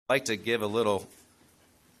I'd like to give a little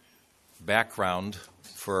background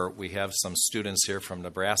we have some students here from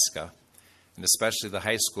Nebraska, and especially the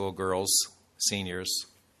high school girls, seniors.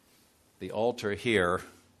 The altar here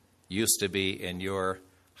used to be in your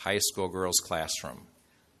high school girls' classroom.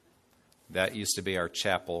 That used to be our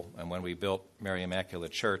chapel, and when we built Mary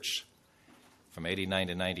Immaculate Church from 89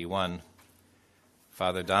 to 91,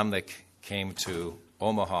 Father Dominic came to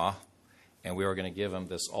Omaha, and we were going to give him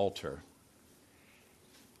this altar.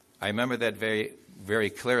 I remember that very,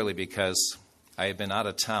 very clearly because I had been out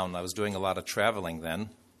of town. I was doing a lot of traveling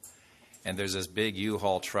then, and there's this big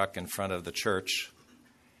U-Haul truck in front of the church.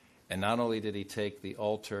 And not only did he take the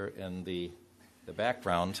altar in the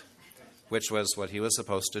background, which was what he was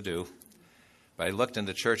supposed to do, but I looked in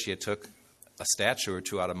the church, he had took a statue or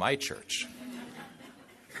two out of my church.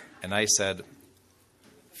 And I said,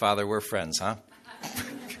 Father, we're friends, huh?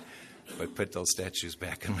 But put those statues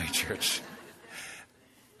back in my church.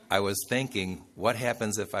 I was thinking, what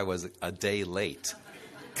happens if I was a day late?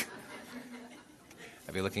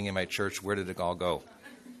 I'd be looking in my church, where did it all go?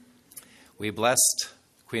 We blessed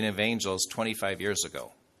Queen of Angels 25 years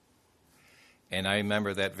ago. And I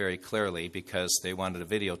remember that very clearly because they wanted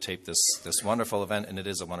to videotape this wonderful event, and it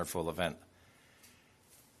is a wonderful event.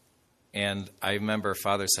 And I remember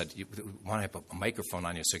Father said, you want to have a microphone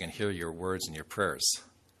on you so you can hear your words and your prayers.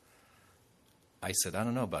 I said, I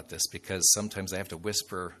don't know about this because sometimes I have to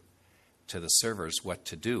whisper to the servers what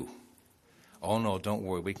to do. Oh, no, don't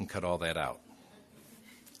worry, we can cut all that out.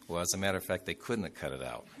 Well, as a matter of fact, they couldn't have cut it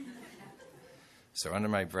out. So under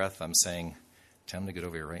my breath, I'm saying, tell him to get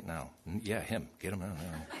over here right now. Yeah, him. Get him.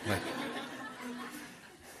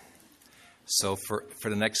 So for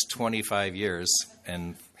the next 25 years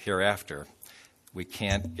and hereafter, we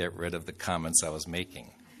can't get rid of the comments I was making.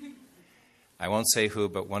 I won't say who,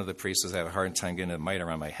 but one of the priests was having a hard time getting a mite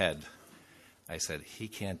around my head. I said, he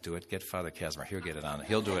can't do it. Get Father Casimir. He'll get it on.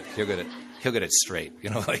 He'll do it. He'll get it straight.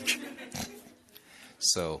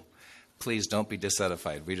 So please don't be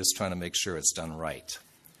disedified. We're just trying to make sure it's done right.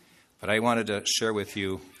 But I wanted to share with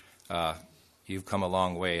you, you've come a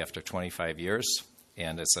long way after 25 years,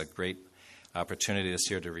 and it's a great opportunity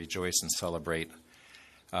this year to rejoice and celebrate.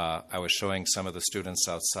 I was showing some of the students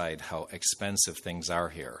outside how expensive things are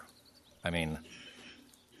here. I mean,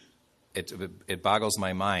 it boggles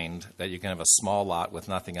my mind that you can have a small lot with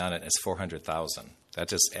nothing on it and it's $400,000. That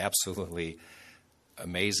just absolutely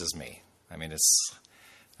amazes me. I mean, it's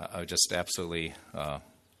just absolutely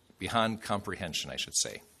beyond comprehension, I should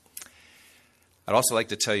say. I'd also like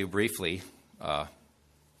to tell you briefly,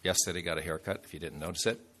 yesterday I got a haircut, if you didn't notice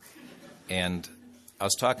it. And I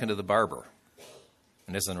was talking to the barber,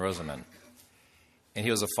 and this is in Rosamond, and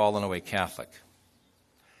he was a fallen away Catholic.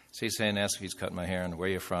 So he's saying, ask if he's cutting my hair and where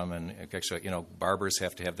you're from. And actually, barbers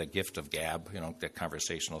have to have the gift of gab, that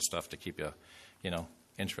conversational stuff to keep you,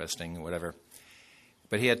 interesting or whatever.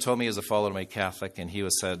 But he had told me he was a fallen away Catholic, and he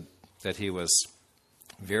said that he was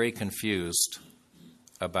very confused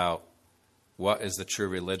about what is the true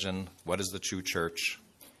religion, what is the true church,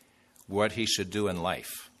 what he should do in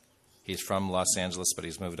life. He's from Los Angeles, but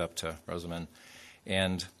he's moved up to Rosamond.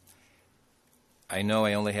 And I know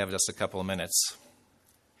I only have just a couple of minutes.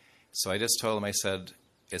 So I just told him, I said,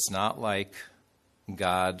 it's not like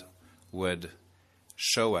God would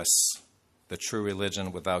show us the true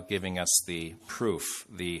religion without giving us the proof,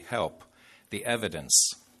 the help, the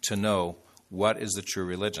evidence to know what is the true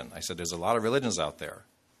religion. I said, there's a lot of religions out there,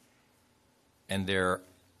 and they're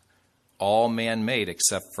all man-made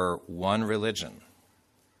except for one religion.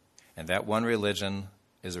 And that one religion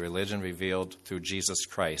is a religion revealed through Jesus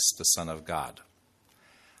Christ, the Son of God.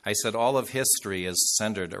 I said all of history is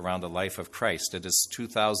centered around the life of Christ. It is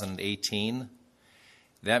 2018.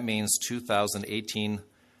 That means 2018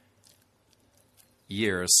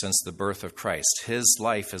 years since the birth of Christ. His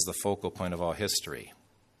life is the focal point of all history.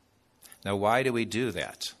 Now, why do we do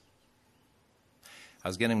that? I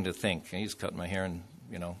was getting him to think. He's cutting my hair, and,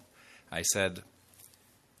 I said,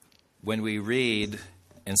 when we read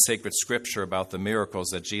in sacred scripture about the miracles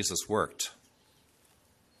that Jesus worked,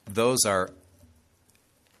 those are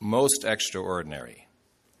most extraordinary.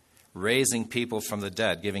 Raising people from the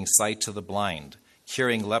dead, giving sight to the blind,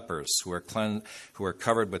 curing lepers who were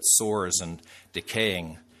covered with sores and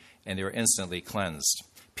decaying, and they were instantly cleansed.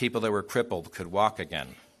 People that were crippled could walk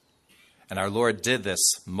again. And our Lord did this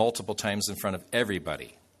multiple times in front of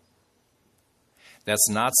everybody. That's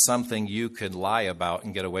not something you could lie about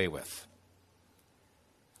and get away with.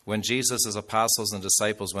 When Jesus' apostles and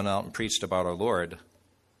disciples went out and preached about our Lord,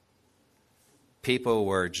 people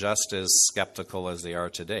were just as skeptical as they are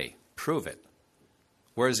today. Prove it.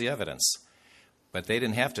 Where's the evidence? But they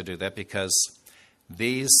didn't have to do that because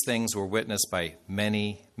These things were witnessed by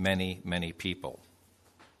many, many, many people.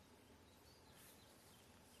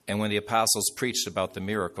 And when the apostles preached about the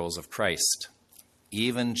miracles of Christ,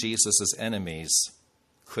 even Jesus' enemies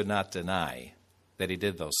could not deny that he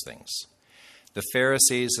did those things. The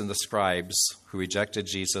Pharisees and the scribes who rejected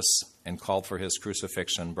Jesus and called for his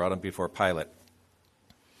crucifixion, brought him before Pilate.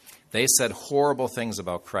 They said horrible things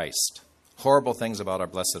about Christ, horrible things about our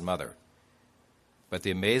Blessed Mother. But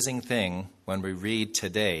the amazing thing, when we read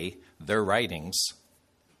today their writings,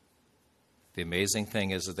 the amazing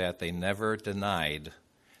thing is that they never denied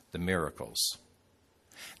the miracles.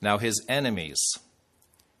 Now, his enemies,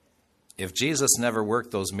 if Jesus never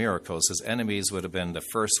worked those miracles, his enemies would have been the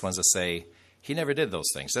first ones to say, he never did those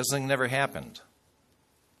things. Those things never happened.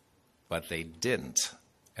 But they didn't.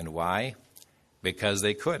 And why? Because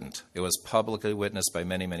they couldn't. It was publicly witnessed by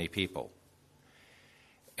many, many people.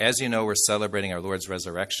 As you know, we're celebrating our Lord's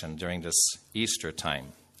resurrection during this Easter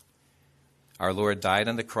time. Our Lord died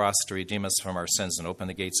on the cross to redeem us from our sins and open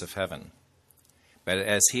the gates of heaven. But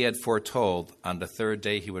as he had foretold, on the third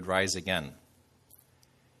day he would rise again.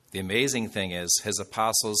 The amazing thing is, his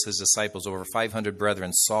apostles, his disciples, over 500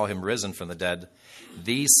 brethren saw him risen from the dead.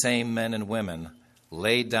 These same men and women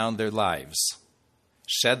laid down their lives,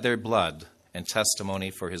 shed their blood in testimony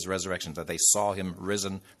for his resurrection, that they saw him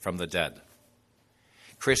risen from the dead.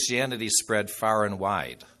 Christianity spread far and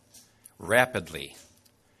wide, rapidly.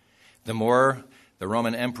 The more the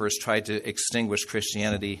Roman emperors tried to extinguish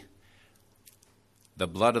Christianity, the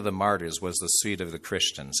blood of the martyrs was the seed of the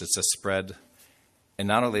Christians. It's a spread. And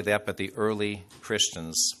not only that, but the early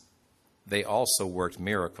Christians, they also worked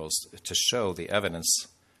miracles to show the evidence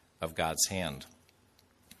of God's hand.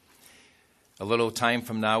 A little time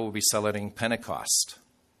from now, we'll be celebrating Pentecost,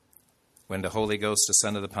 when the Holy Ghost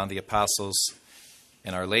descended upon the apostles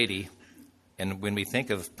and Our Lady. And when we think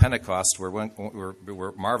of Pentecost,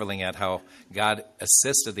 we're marveling at how God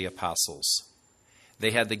assisted the apostles. They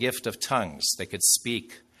had the gift of tongues. They could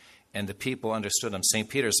speak, and the people understood them. St.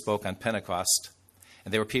 Peter spoke on Pentecost,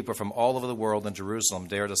 and there were people from all over the world in Jerusalem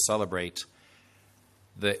there to celebrate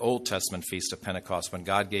the Old Testament feast of Pentecost, when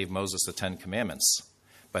God gave Moses the Ten Commandments.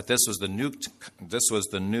 But this was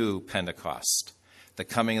the new Pentecost, the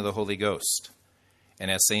coming of the Holy Ghost. And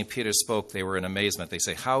as St. Peter spoke, they were in amazement. They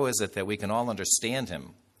say, how is it that we can all understand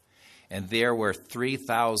him? And there were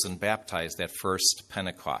 3,000 baptized that first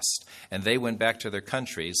Pentecost. And they went back to their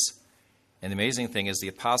countries. And the amazing thing is the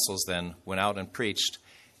apostles then went out and preached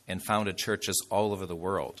and founded churches all over the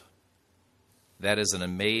world. That is an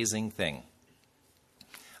amazing thing.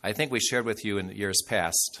 I think we shared with you in years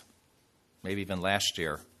past, maybe even last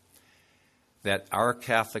year, that our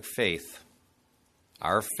Catholic faith,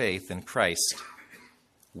 our faith in Christ,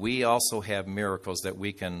 we also have miracles that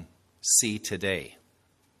we can see today.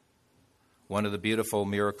 One of the beautiful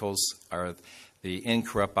miracles are the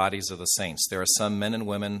incorrupt bodies of the saints. There are some men and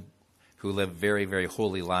women who live very, very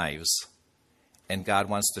holy lives, and God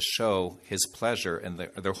wants to show his pleasure in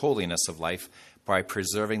their holiness of life by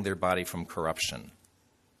preserving their body from corruption.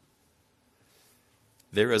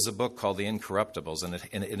 There is a book called The Incorruptibles,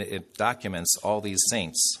 and it documents all these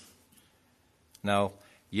saints. Now,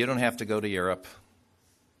 you don't have to go to Europe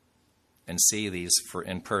and see these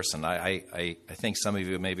in person. I think some of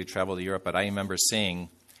you maybe traveled to Europe, but I remember seeing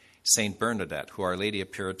St. Bernadette, who Our Lady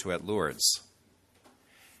appeared to at Lourdes,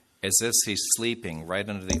 as if he's sleeping right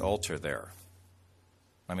under the altar there.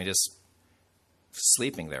 I mean, just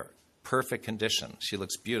sleeping there. Perfect condition. She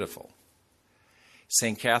looks beautiful.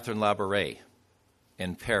 St. Catherine Labouré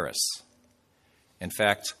in Paris. In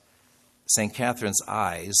fact, St. Catherine's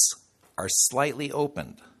eyes are slightly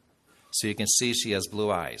opened, so you can see she has blue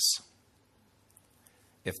eyes.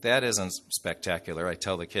 If that isn't spectacular, I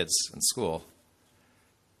tell the kids in school,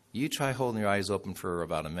 you try holding your eyes open for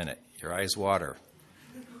about a minute. Your eyes water.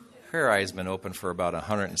 Her eyes been open for about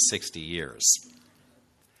 160 years.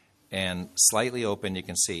 And slightly open, you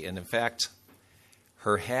can see. And in fact,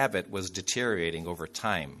 her habit was deteriorating over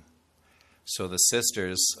time. So the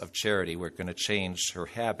Sisters of Charity were going to change her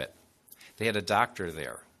habit. They had a doctor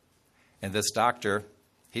there. And this doctor,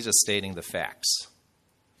 he's just stating the facts.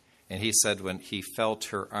 And he said when he felt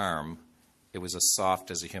her arm, it was as soft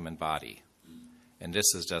as a human body. And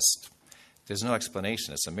this is just, there's no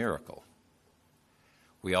explanation. It's a miracle.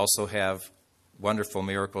 We also have wonderful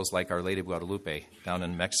miracles like Our Lady of Guadalupe down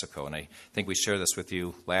in Mexico. And I think we shared this with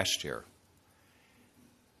you last year.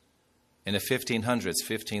 In the 1500s,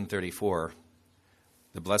 1534,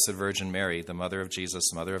 the Blessed Virgin Mary, the Mother of Jesus,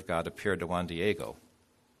 the Mother of God, appeared to Juan Diego.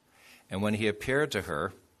 And when he appeared to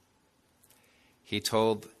her, he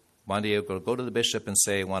told Juan Diego, go to the bishop and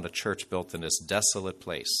say, I want a church built in this desolate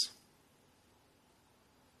place.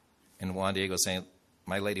 And Juan Diego saying,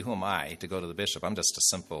 my lady, who am I to go to the bishop? I'm just a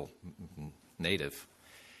simple native.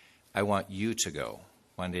 I want you to go.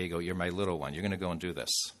 Juan Diego, you're my little one. You're going to go and do this.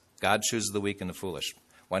 God chooses the weak and the foolish.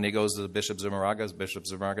 Juan Diego goes to the Bishop Zumaraga. Bishop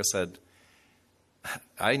Zumaraga said,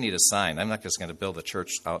 I need a sign. I'm not just going to build a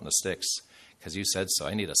church out in the sticks because you said so.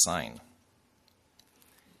 I need a sign.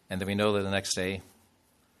 And then we know that the next day,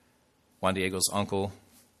 Juan Diego's uncle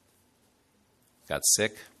got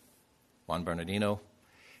sick, Juan Bernardino,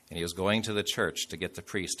 and he was going to the church to get the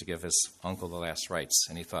priest to give his uncle the last rites.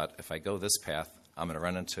 And he thought, if I go this path, I'm going to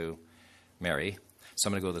run into Mary, so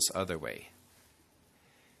I'm going to go this other way.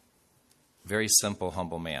 Very simple,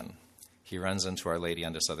 humble man. He runs into Our Lady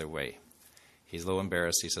on this other way. He's a little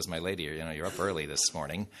embarrassed. He says, my lady, you're up early this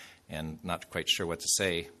morning and not quite sure what to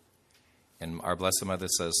say. And our Blessed Mother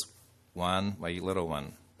says, Juan, my little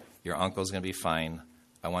one, your uncle's going to be fine.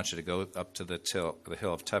 I want you to go up to the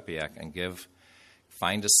hill of Tepeyac and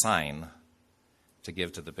find a sign to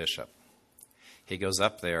give to the bishop. He goes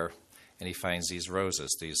up there and he finds these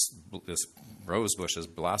roses, this rose bushes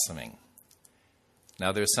blossoming.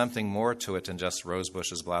 Now there's something more to it than just rose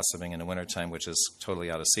bushes blossoming in the wintertime, which is totally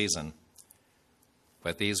out of season.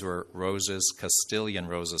 But these were roses, Castilian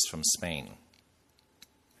roses from Spain.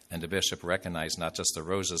 And the bishop recognized not just the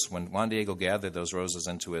roses. When Juan Diego gathered those roses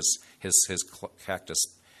into his cactus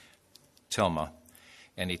tilma,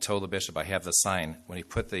 and he told the bishop, I have the sign. When he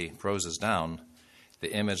put the roses down,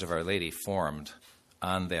 the image of Our Lady formed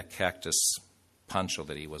on that cactus poncho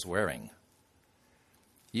that he was wearing.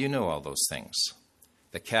 You know all those things.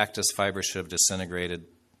 The cactus fiber should have disintegrated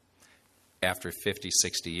after 50,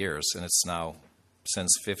 60 years, and it's now,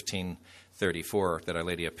 since 1534 that Our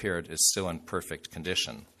Lady appeared, is still in perfect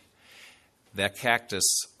condition. That cactus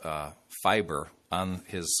fiber on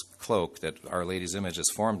his cloak that Our Lady's image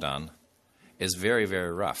is formed on is very,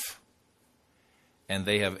 very rough. And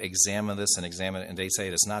they have examined this and examined it, and they say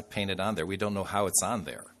it's not painted on there. We don't know how it's on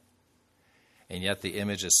there. And yet the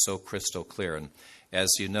image is so crystal clear. And as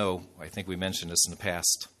you know, I think we mentioned this in the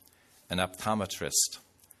past, an optometrist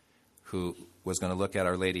who was going to look at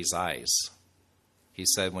Our Lady's eyes, he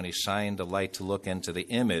said when he shined a light to look into the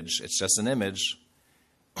image, it's just an image,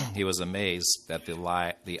 he was amazed that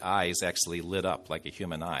the eyes actually lit up like a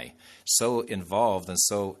human eye. So involved and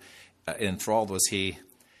so enthralled was he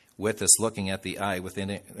with this looking at the eye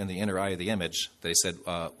in the inner eye of the image that he said,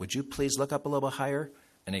 would you please look up a little bit higher?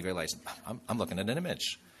 And he realized, I'm looking at an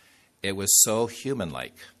image. It was so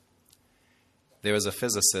human-like. There was a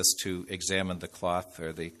physicist who examined the cloth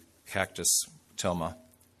or the cactus tilma,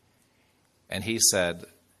 and he said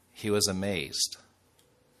he was amazed.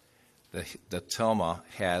 The tilma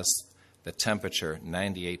has the temperature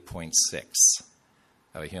 98.6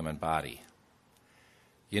 of a human body.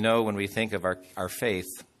 You know, when we think of our faith,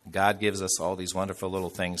 God gives us all these wonderful little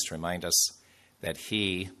things to remind us that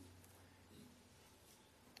He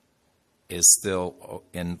is still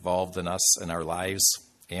involved in us, in our lives,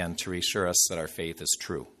 and to reassure us that our faith is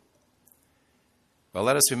true. Well,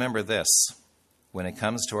 let us remember this. When it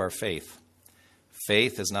comes to our faith,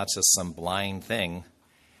 faith is not just some blind thing.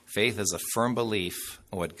 Faith is a firm belief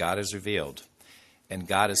in what God has revealed. And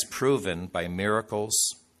God has proven by miracles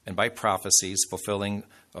and by prophecies, fulfilling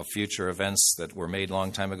of future events that were made a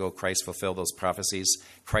long time ago. Christ fulfilled those prophecies.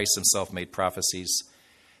 Christ himself made prophecies.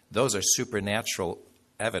 Those are supernatural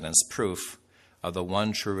evidence, proof of the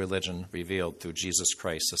one true religion revealed through Jesus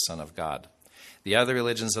Christ, the Son of God. The other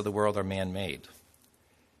religions of the world are man-made.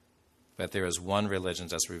 But there is one religion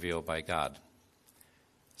that's revealed by God.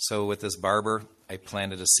 So with this barber, I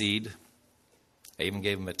planted a seed. I even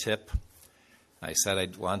gave him a tip. I said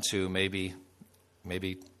I'd want to maybe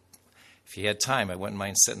if he had time, I wouldn't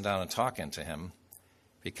mind sitting down and talking to him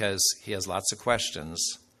because he has lots of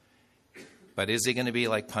questions. But is he going to be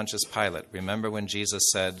like Pontius Pilate? Remember when Jesus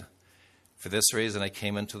said, for this reason I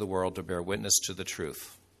came into the world to bear witness to the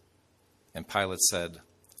truth. And Pilate said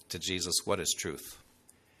to Jesus, what is truth?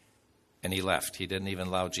 And he left. He didn't even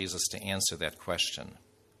allow Jesus to answer that question.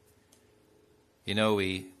 You know,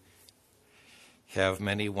 we have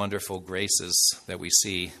many wonderful graces that we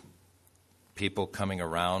see, people coming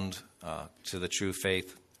around to the true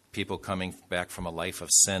faith, people coming back from a life of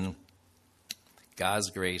sin. God's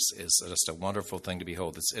grace is just a wonderful thing to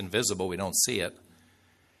behold. It's invisible. We don't see it.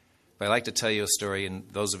 But I'd like to tell you a story, and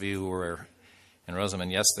those of you who were in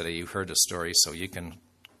Rosamond yesterday, you heard the story, so you can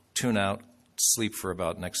tune out, sleep for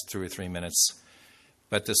about next 2 or 3 minutes.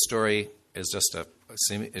 But this story is just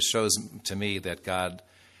it shows to me that God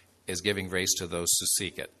is giving grace to those who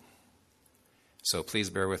seek it. So please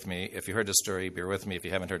bear with me. If you heard the story, bear with me. If you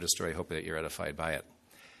haven't heard the story, I hope that you're edified by it.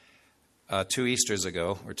 2 Easters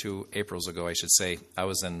ago, or 2 Aprils ago, I should say, I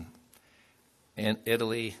was in in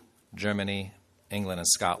Italy, Germany, England, and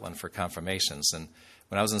Scotland for confirmations. And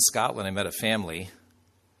when I was in Scotland, I met a family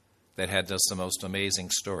that had just the most amazing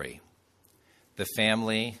story. The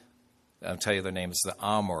family, I'll tell you their names, the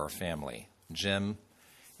Amor family, Jim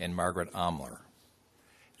and Margaret Amler.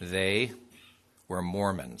 They were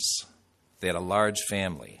Mormons. They had a large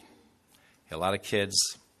family, had a lot of kids.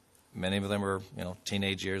 Many of them were,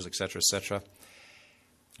 teenage years, et cetera, et cetera.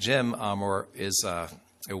 Jim Amor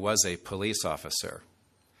was a police officer,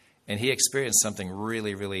 and he experienced something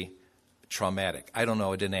really, really traumatic. I don't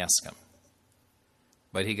know, I didn't ask him.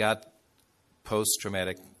 But he got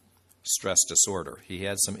post-traumatic stress disorder. He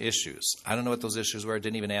had some issues. I don't know what those issues were. I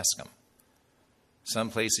didn't even ask him. Some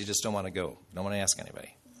place you just don't want to go. Don't want to ask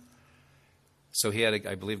anybody. So he had,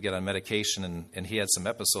 I believe, get on medication, and he had some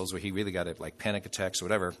episodes where he really got like panic attacks or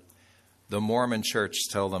whatever. The Mormon church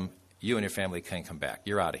told him, you and your family can't come back.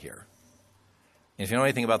 You're out of here. And if you know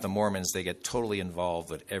anything about the Mormons, they get totally involved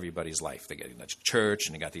with everybody's life. They get in the church,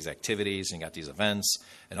 and you got these activities, and you got these events,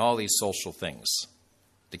 and all these social things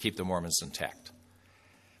to keep the Mormons intact.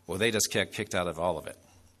 Well, they just get kicked out of all of it.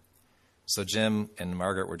 So Jim and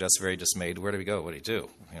Margaret were just very dismayed. Where do we go? What do we do?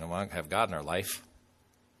 We want to have God in our life.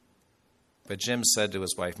 But Jim said to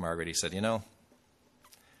his wife, Margaret, he said,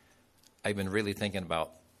 I've been really thinking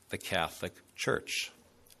about the Catholic Church.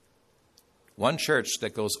 One church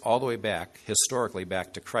that goes all the way back, historically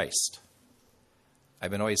back to Christ.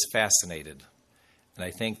 I've been always fascinated, and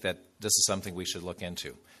I think that this is something we should look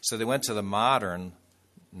into. So they went to the modern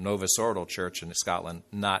Novus Ordo Church in Scotland,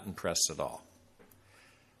 not impressed at all.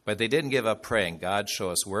 But they didn't give up praying. God, show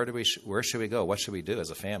us where should we go? What should we do as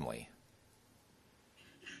a family?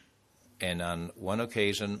 And on one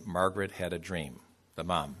occasion, Margaret had a dream, the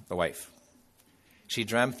mom, the wife. She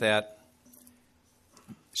dreamt that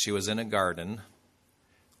she was in a garden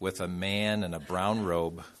with a man in a brown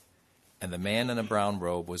robe, and the man in a brown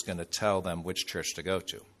robe was going to tell them which church to go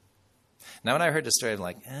to. Now, when I heard this story, I'm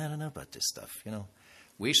like, I don't know about this stuff.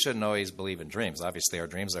 We shouldn't always believe in dreams. Obviously, our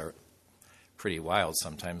dreams are pretty wild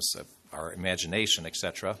sometimes, our imagination,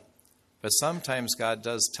 etc. But sometimes God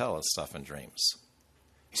does tell us stuff in dreams.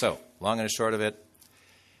 So, long and short of it,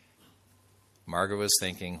 Margaret was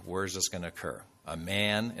thinking, where's this going to occur? A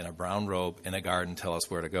man in a brown robe in a garden tell us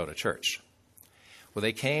where to go to church. Well,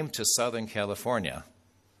 they came to Southern California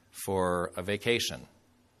for a vacation.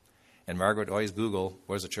 And Margaret would always Google,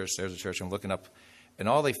 where's the church, there's a church, I'm looking up. And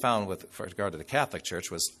all they found with regard to the Catholic Church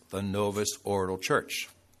was the Novus Ordo Church.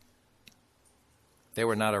 They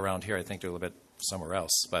were not around here. I think they're a little bit somewhere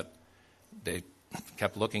else. But they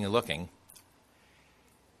kept looking and looking.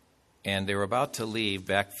 And they were about to leave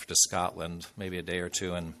back to Scotland, maybe a day or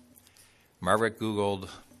two, and Margaret Googled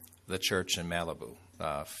the church in Malibu,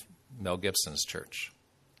 Mel Gibson's church.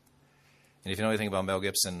 And if you know anything about Mel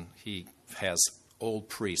Gibson, he has old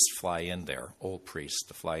priests fly in there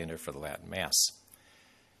for the Latin Mass.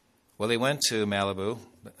 Well, they went to Malibu,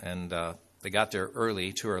 and they got there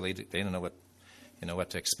early, too early. They didn't know what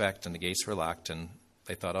to expect, and the gates were locked, and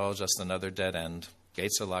they thought, just another dead end.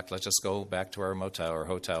 Gates are locked. Let's just go back to our motel or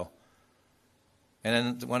hotel.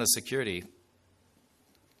 And then one of the security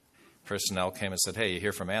personnel came and said, hey, you're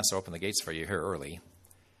here for Mass, open the gates for you, you're here early.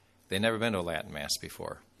 They'd never been to a Latin Mass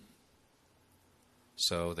before.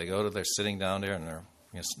 So they're sitting down there, and they're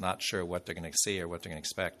not sure what they're going to see or what they're going to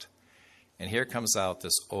expect. And here comes out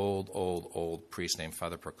this old priest named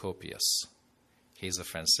Father Procopius. He's a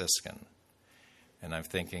Franciscan. And I'm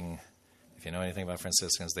thinking, if you know anything about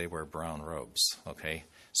Franciscans, they wear brown robes, okay?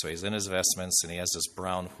 So he's in his vestments, and he has this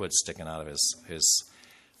brown hood sticking out of his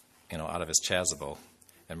chasuble.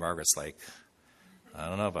 And Margaret's like, I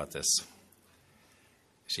don't know about this.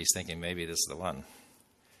 She's thinking maybe this is the one.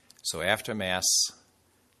 So after Mass,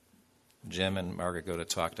 Jim and Margaret go to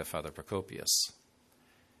talk to Father Procopius.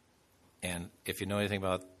 And if you know anything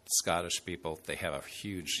about Scottish people, they have a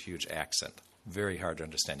huge accent. Very hard to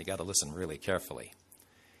understand. You got to listen really carefully.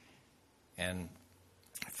 And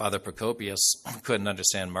Father Procopius couldn't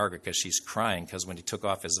understand Margaret because she's crying, because when he took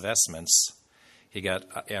off his vestments,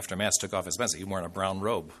 after Mass, took off his vestments. He was wearing a brown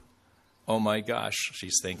robe. Oh my gosh,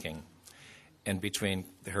 she's thinking. And between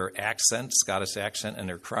her accent, Scottish accent, and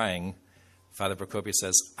her crying, Father Procopius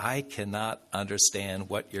says, I cannot understand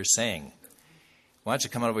what you're saying. Why don't you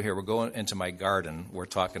come on over here? We're going into my garden. We're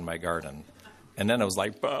talking my garden. And then I was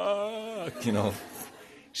like,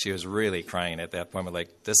 she was really crying at that point. We're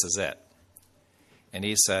like, this is it. And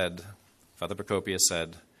he said, Father Procopius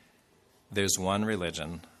said, there's one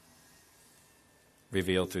religion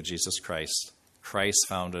revealed through Jesus Christ. Christ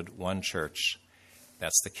founded one church.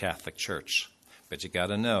 That's the Catholic Church. But you got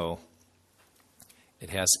to know,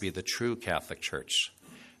 it has to be the true Catholic Church.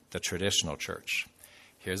 the traditional church.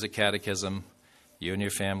 Here's a catechism. You and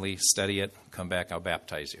your family study it. Come back, I'll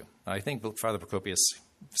baptize you. I think Father Procopius,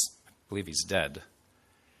 I believe he's dead.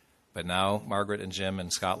 But now Margaret and Jim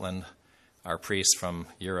in Scotland, our priests from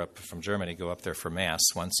Europe, from Germany, go up there for Mass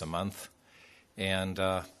once a month. And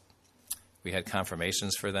we had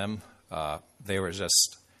confirmations for them. They were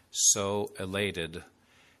just so elated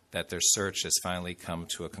that their search has finally come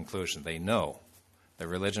to a conclusion. They know the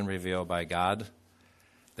religion revealed by God,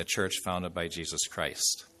 the church founded by Jesus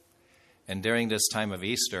Christ. And during this time of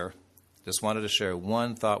Easter, just wanted to share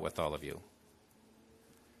one thought with all of you.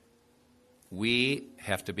 We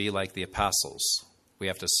have to be like the apostles. We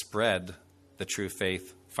have to spread the true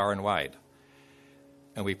faith far and wide.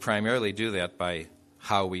 And we primarily do that by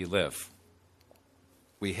how we live.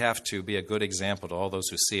 We have to be a good example to all those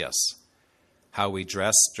who see us. How we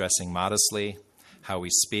dress, dressing modestly, how we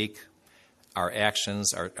speak, our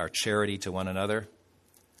actions, our charity to one another,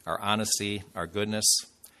 our honesty, our goodness.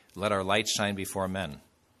 Let our light shine before men.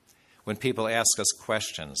 When people ask us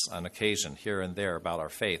questions on occasion here and there about our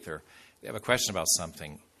faith, or they have a question about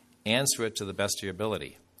something, answer it to the best of your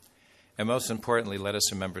ability. And most importantly, let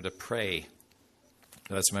us remember to pray.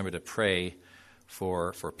 Let us remember to pray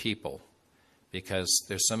for people, because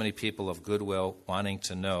there's so many people of goodwill wanting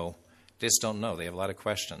to know. They just don't know. They have a lot of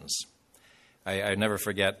questions. I never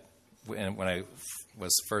forget when I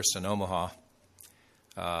was first in Omaha,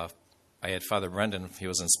 I had Father Brendan. He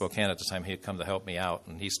was in Spokane at the time. He had come to help me out,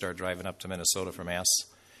 and he started driving up to Minnesota for Mass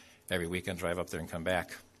every weekend, drive up there and come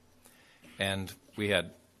back. And we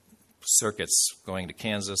had circuits going to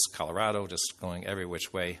Kansas, Colorado, just going every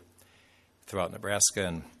which way throughout Nebraska.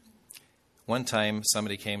 And one time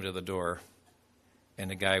somebody came to the door,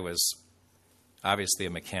 and the guy was obviously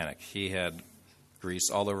a mechanic. He had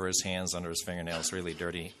grease all over his hands, under his fingernails, really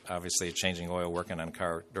dirty, obviously changing oil, working on a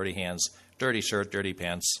car, dirty hands, dirty shirt, dirty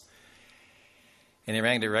pants. And he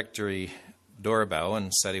rang the rectory doorbell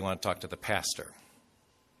and said he wanted to talk to the pastor.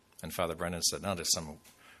 And Father Brendan said, no, there's some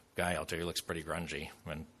guy out there, he looks pretty grungy.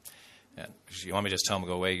 And you want me to just tell him to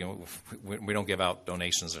go away? We don't give out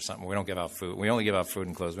donations or something. We don't give out food. We only give out food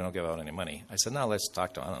and clothes. We don't give out any money. I said, no, let's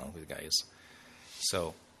talk to him. I don't know who the guy is.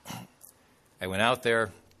 So I went out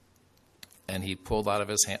there, and he pulled out of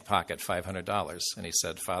his pocket $500, and he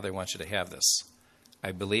said, Father, I want you to have this.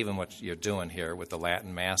 I believe in what you're doing here with the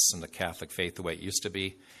Latin Mass and the Catholic faith the way it used to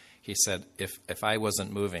be. He said, if I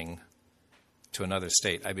wasn't moving to another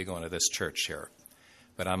state, I'd be going to this church here.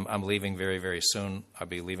 But I'm leaving very, very soon. I'll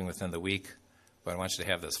be leaving within the week, but I want you to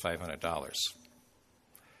have this $500.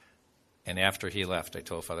 And after he left, I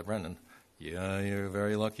told Father Brendan, yeah, you're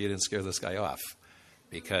very lucky you didn't scare this guy off,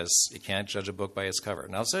 because you can't judge a book by its cover.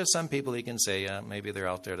 Now, there's some people you can say, maybe they're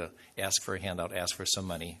out there to ask for a handout, ask for some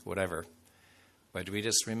money, whatever. But we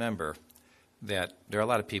just remember that there are a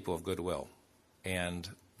lot of people of goodwill, and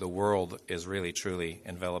the world is really, truly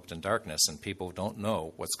enveloped in darkness, and people don't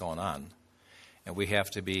know what's going on. And we have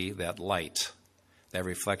to be that light, that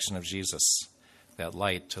reflection of Jesus, that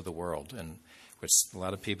light to the world. And which a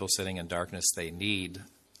lot of people sitting in darkness, they need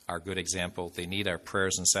our good example. They need our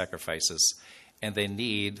prayers and sacrifices. And they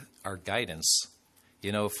need our guidance.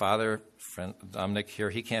 You know, Father Dominic here,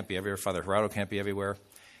 he can't be everywhere. Father Gerardo can't be everywhere.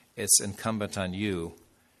 It's incumbent on you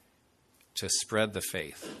to spread the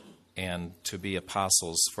faith and to be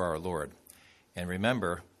apostles for our Lord. And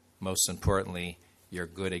remember, most importantly, your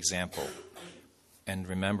good example. And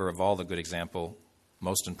remember, of all the good example,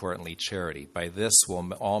 most importantly, charity. By this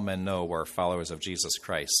will all men know we're followers of Jesus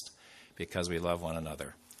Christ, because we love one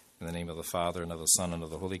another. In the name of the Father, and of the Son, and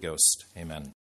of the Holy Ghost, amen.